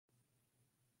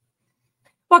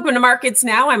Welcome to Markets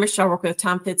Now. I'm Michelle Rook with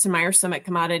Tom Fitzenmeyer, Summit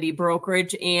Commodity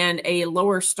Brokerage, and a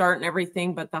lower start in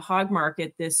everything but the hog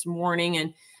market this morning.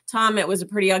 And Tom, it was a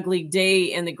pretty ugly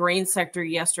day in the grain sector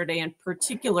yesterday, in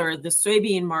particular the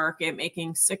soybean market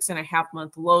making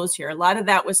 6.5-month lows here. A lot of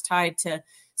that was tied to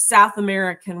South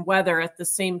American weather. At the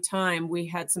same time, we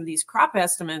had some of these crop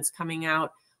estimates coming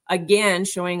out again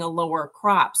showing a lower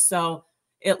crop. So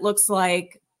it looks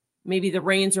like maybe the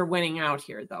rains are winning out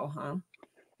here, though, huh?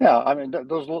 Yeah, I mean, the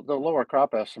lower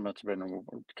crop estimates have been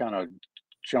kind of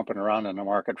jumping around in the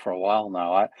market for a while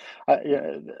now.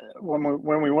 Yeah, when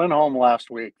we went home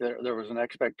last week, there was an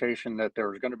expectation that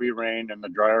there was going to be rain in the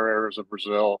drier areas of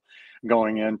Brazil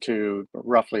going into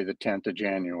roughly the 10th of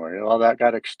January. Well, that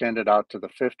got extended out to the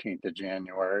 15th of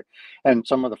January, and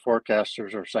some of the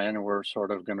forecasters are saying we're sort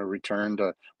of going to return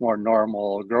to more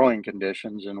normal growing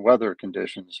conditions and weather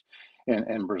conditions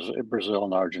in Brazil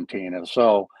and Argentina.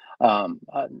 So.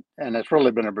 And it's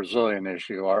really been a Brazilian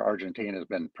issue. Argentina has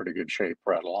been in pretty good shape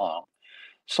right along.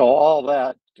 So all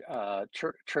that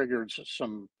triggered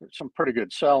some pretty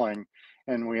good selling,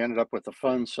 and we ended up with the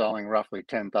funds selling roughly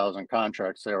 10,000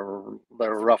 contracts. They were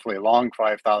roughly long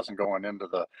 5,000 going into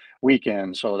the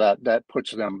weekend, so that puts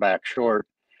them back short,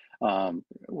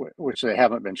 which they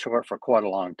haven't been short for quite a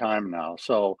long time now.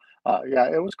 So yeah,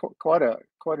 it was quite a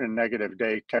negative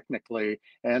day technically,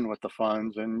 and with the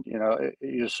funds, and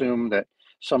you assume that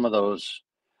some of those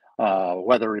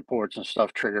weather reports and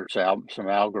stuff triggered some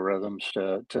algorithms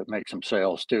to make some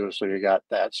sales too. So you got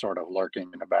that sort of lurking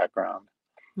in the background.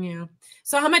 Yeah.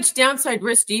 So how much downside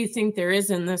risk do you think there is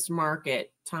in this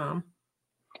market, Tom?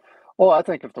 Well, I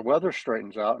think if the weather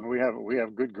straightens out and we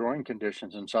have good growing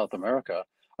conditions in South America,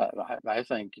 I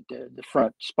think the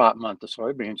front spot month of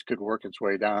soybeans could work its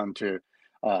way down to,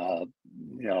 uh,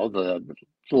 the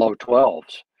low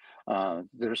 12s.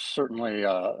 There's certainly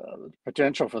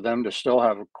potential for them to still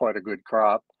have quite a good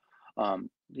crop.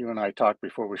 You and I talked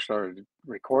before we started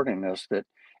recording this that,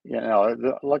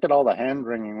 look at all the hand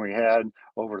wringing we had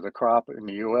over the crop in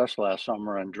the U.S. last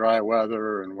summer and dry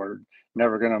weather, and we're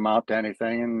never going to amount to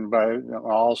anything. And by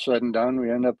all said and done,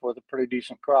 we end up with a pretty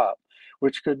decent crop,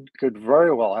 which could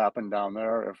very well happen down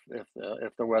there if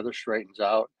the weather straightens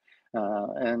out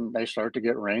and they start to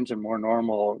get rains and more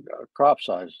normal crop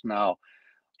size. Now,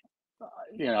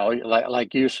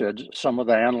 like you said, some of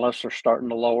the analysts are starting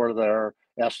to lower their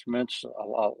estimates. A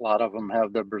lot of them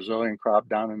have the Brazilian crop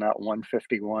down in that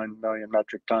 151 million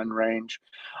metric ton range.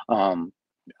 Um,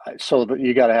 so that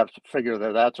you got to have to figure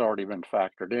that that's already been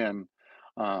factored in.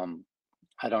 Um,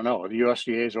 I don't know. The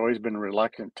USDA has always been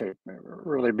reluctant to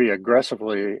really be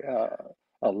aggressively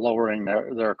lowering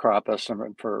their crop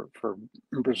estimate for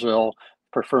Brazil,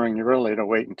 preferring really to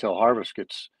wait until harvest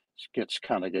gets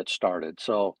started.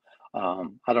 So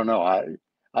I don't know.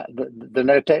 The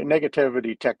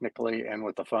negativity technically and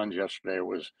with the funds yesterday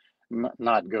was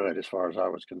not good as far as I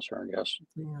was concerned. Yes.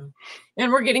 Yeah.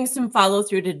 And we're getting some follow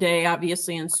through today,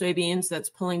 obviously, in soybeans that's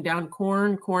pulling down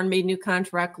corn. Corn made new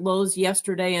contract lows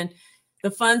yesterday, and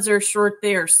the funds are short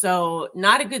there. So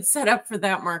not a good setup for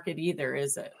that market either,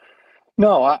 is it?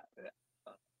 No,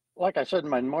 like I said in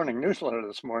my morning newsletter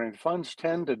this morning, funds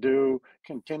tend to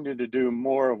continue to do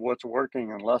more of what's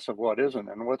working and less of what isn't.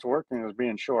 And what's working is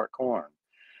being short corn.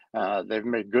 They've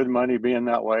made good money being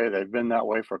that way. They've been that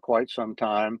way for quite some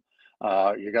time.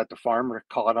 You got the farmer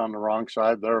caught on the wrong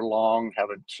side. They're long,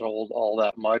 haven't sold all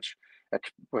that much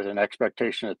with an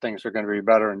expectation that things are going to be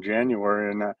better in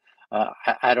January. And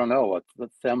I don't know,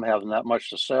 with them having that much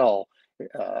to sell,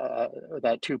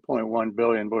 that 2.1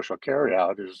 billion bushel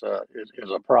carryout is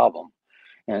a problem,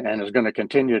 and is going to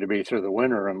continue to be through the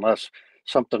winter unless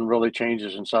something really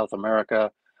changes in South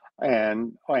America,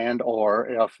 and or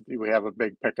if we have a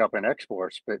big pickup in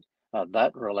exports. But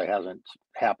that really hasn't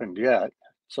happened yet.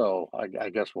 So I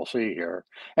guess we'll see here.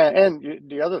 And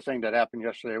the other thing that happened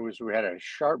yesterday was we had a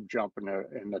sharp jump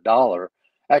in the dollar.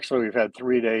 Actually, we've had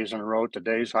 3 days in a row.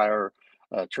 Today's higher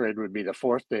trade would be the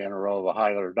fourth day in a row of a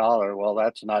higher dollar. Well,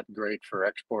 that's not great for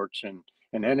exports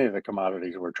in any of the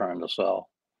commodities we're trying to sell.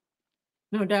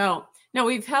 No doubt. Now,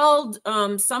 we've held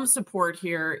some support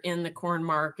here in the corn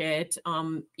market,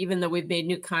 even though we've made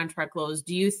new contract lows.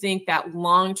 Do you think that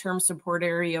long-term support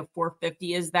area of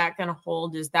 450, is that going to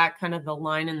hold? Is that kind of the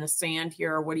line in the sand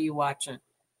here, or what are you watching?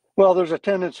 Well, there's a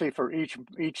tendency for each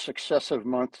successive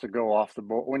month to go off the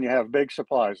board when you have big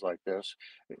supplies like this.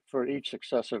 For each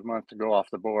successive month to go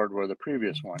off the board where the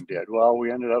previous one did. Well,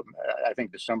 we ended up. I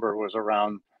think December was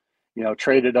around,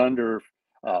 traded under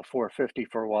 450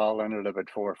 for a while, ended up at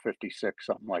 456,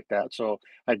 something like that. So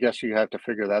I guess you have to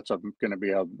figure that's going to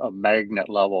be a magnet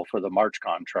level for the March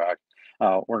contract.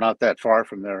 We're not that far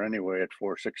from there anyway at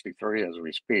 463 as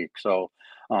we speak. So,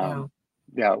 Yeah. um,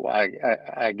 yeah, well,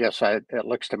 I guess it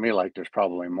looks to me like there's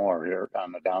probably more here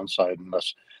on the downside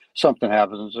unless something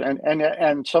happens,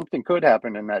 and something could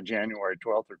happen in that January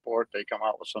 12th report. They come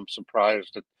out with some surprise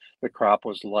that the crop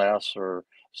was less or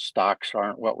stocks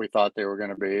aren't what we thought they were going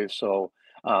to be. So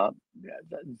uh,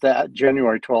 that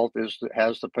January 12th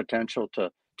has the potential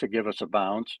to give us a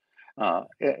bounce.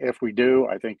 If we do,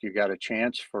 I think you got a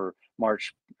chance for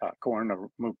March corn to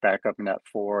move back up in that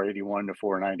 481 to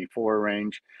 494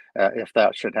 range. If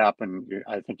that should happen,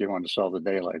 I think you want to sell the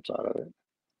daylights out of it.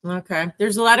 Okay.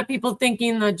 There's a lot of people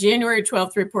thinking the January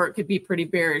 12th report could be pretty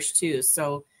bearish too.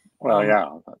 So, Well, um,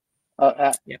 yeah. Uh,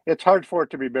 uh, yeah, it's hard for it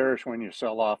to be bearish when you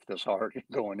sell off this hard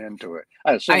going into it.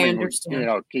 I Assuming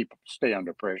understand. stay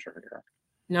under pressure here.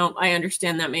 No, I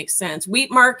understand. That makes sense. Wheat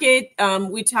market,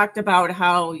 we talked about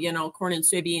how, corn and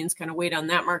soybeans kind of weighed on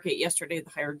that market yesterday, the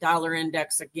higher dollar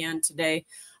index again today.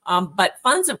 But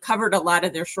funds have covered a lot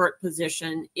of their short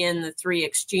position in the three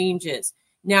exchanges.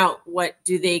 Now, what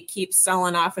do they keep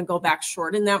selling off and go back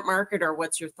short in that market, or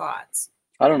what's your thoughts?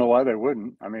 I don't know why they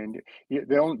wouldn't. I mean,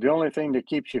 the only thing that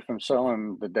keeps you from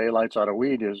selling the daylights out of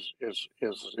wheat is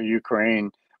the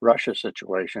Ukraine Russia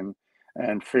situation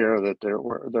and fear that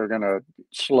they're going to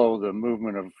slow the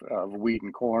movement of wheat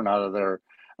and corn out of there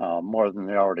more than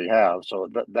they already have. So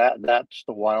that's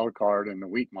the wild card in the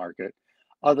wheat market.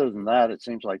 Other than that, it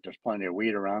seems like there's plenty of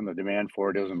wheat around. The demand for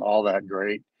it isn't all that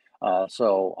great.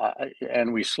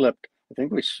 And we slipped. I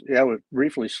think we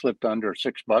briefly slipped under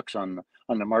 $6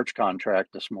 on the March contract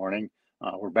this morning.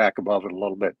 We're back above it a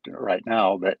little bit right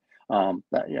now, but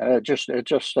yeah, it just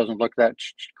doesn't look that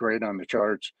great on the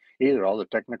charts either. All the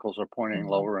technicals are pointing Mhm.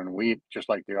 lower in wheat, just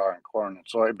like they are in corn and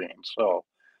soybeans. So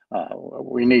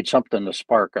we need something to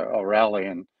spark a rally,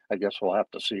 and I guess we'll have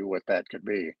to see what that could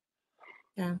be.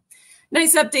 Yeah.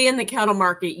 Nice update in the cattle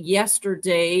market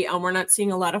yesterday. We're not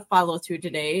seeing a lot of follow through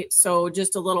today. So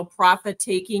just a little profit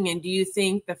taking. And do you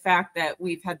think the fact that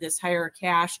we've had this higher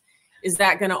cash, is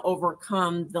that going to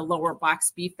overcome the lower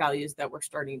box beef values that we're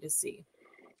starting to see?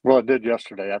 Well, it did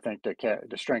yesterday. I think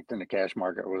the strength in the cash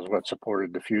market was what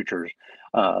supported the futures.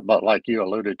 But like you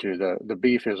alluded to, the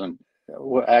beef isn't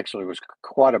actually was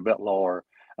quite a bit lower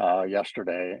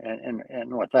yesterday,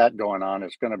 and with that going on,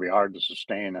 it's going to be hard to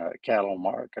sustain a cattle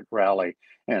market rally.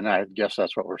 And I guess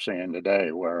that's what we're seeing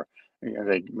today, where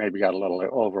they maybe got a little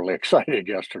overly excited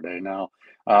yesterday. Now,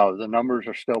 the numbers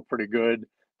are still pretty good.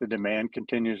 The demand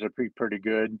continues to be pretty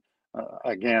good.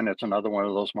 Again, it's another one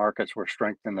of those markets where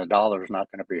strength in the dollar is not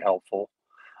going to be helpful.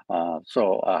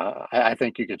 I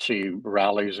think you could see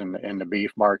rallies in the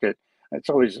beef market. It's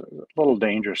always a little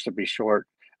dangerous to be short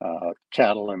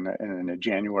cattle in the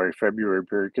January February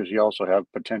period because you also have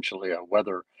potentially a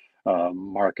weather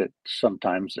market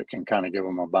sometimes that can kind of give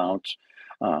them a bounce.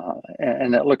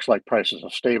 And it looks like prices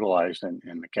have stabilized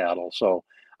in the cattle. So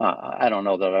I don't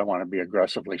know that I want to be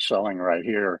aggressively selling right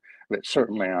here, but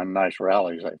certainly on nice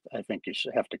rallies, I think you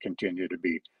have to continue to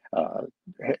be uh,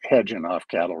 hedging off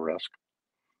cattle risk.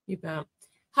 You bet.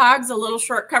 Hogs, a little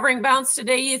short covering bounce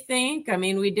today, you think? I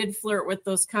mean, we did flirt with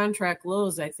those contract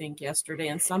lows, I think, yesterday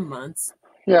in some months.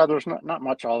 Yeah, there's not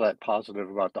much all that positive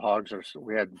about the hogs.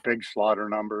 We had big slaughter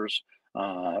numbers.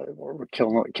 We're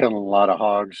killing a lot of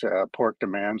hogs. Pork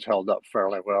demands held up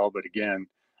fairly well, but again,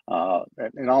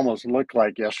 it almost looked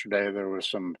like yesterday there was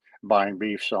some buying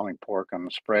beef, selling pork on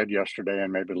the spread yesterday,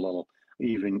 and maybe a little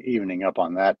evening up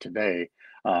on that today.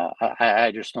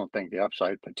 I just don't think the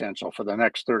upside potential for the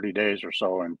next 30 days or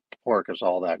so in pork is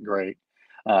all that great.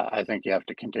 I think you have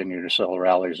to continue to sell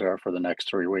rallies there for the next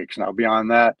 3 weeks. Now,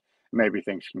 beyond that, maybe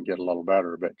things can get a little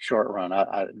better, but short run,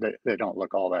 they don't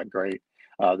look all that great.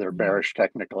 They're Yeah, bearish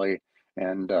technically,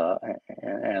 and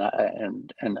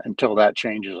and until that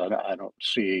changes, I don't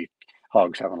see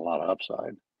hogs having a lot of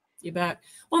upside. you bet.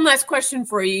 One last question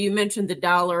for you. You mentioned the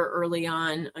dollar early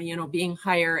on, being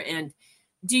higher. And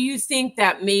do you think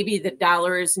that maybe the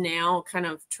dollar is now kind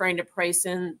of trying to price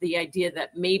in the idea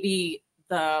that maybe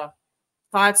the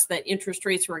thoughts that interest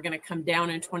rates were going to come down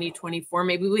in 2024,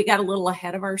 maybe we got a little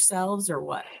ahead of ourselves, or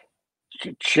what?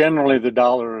 Generally, the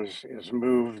dollar is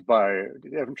moved by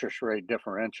interest rate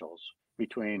differentials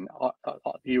between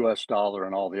U.S. dollar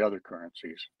and all the other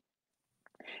currencies.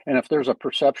 And if there's a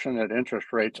perception that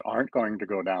interest rates aren't going to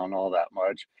go down all that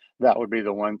much, that would be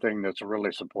the one thing that's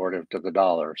really supportive to the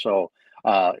dollar. So,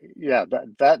 yeah,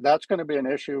 that's going to be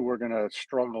an issue we're going to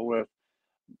struggle with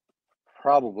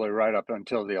probably right up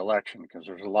until the election because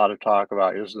there's a lot of talk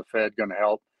about is the Fed going to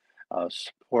help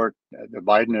support the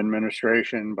Biden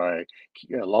administration by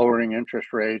lowering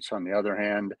interest rates. On the other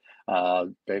hand,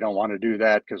 they don't want to do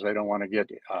that because they don't want to get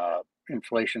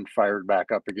inflation fired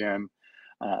back up again.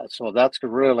 So that's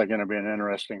really going to be an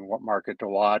interesting market to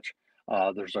watch.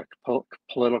 There's a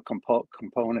political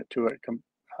component to it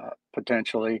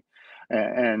potentially,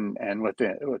 and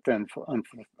within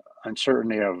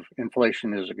uncertainty of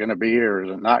inflation, is it going to be here?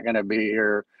 Is it not going to be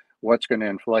here? What's going to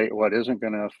inflate? What isn't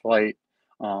going to inflate?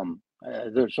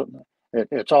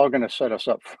 It's all going to set us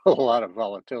up for a lot of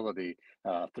volatility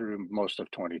through most of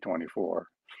 2024.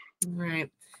 Right.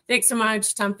 Thanks so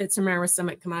much, Tom Fitzgerald with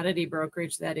Summit Commodity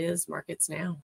Brokerage. That is Markets Now.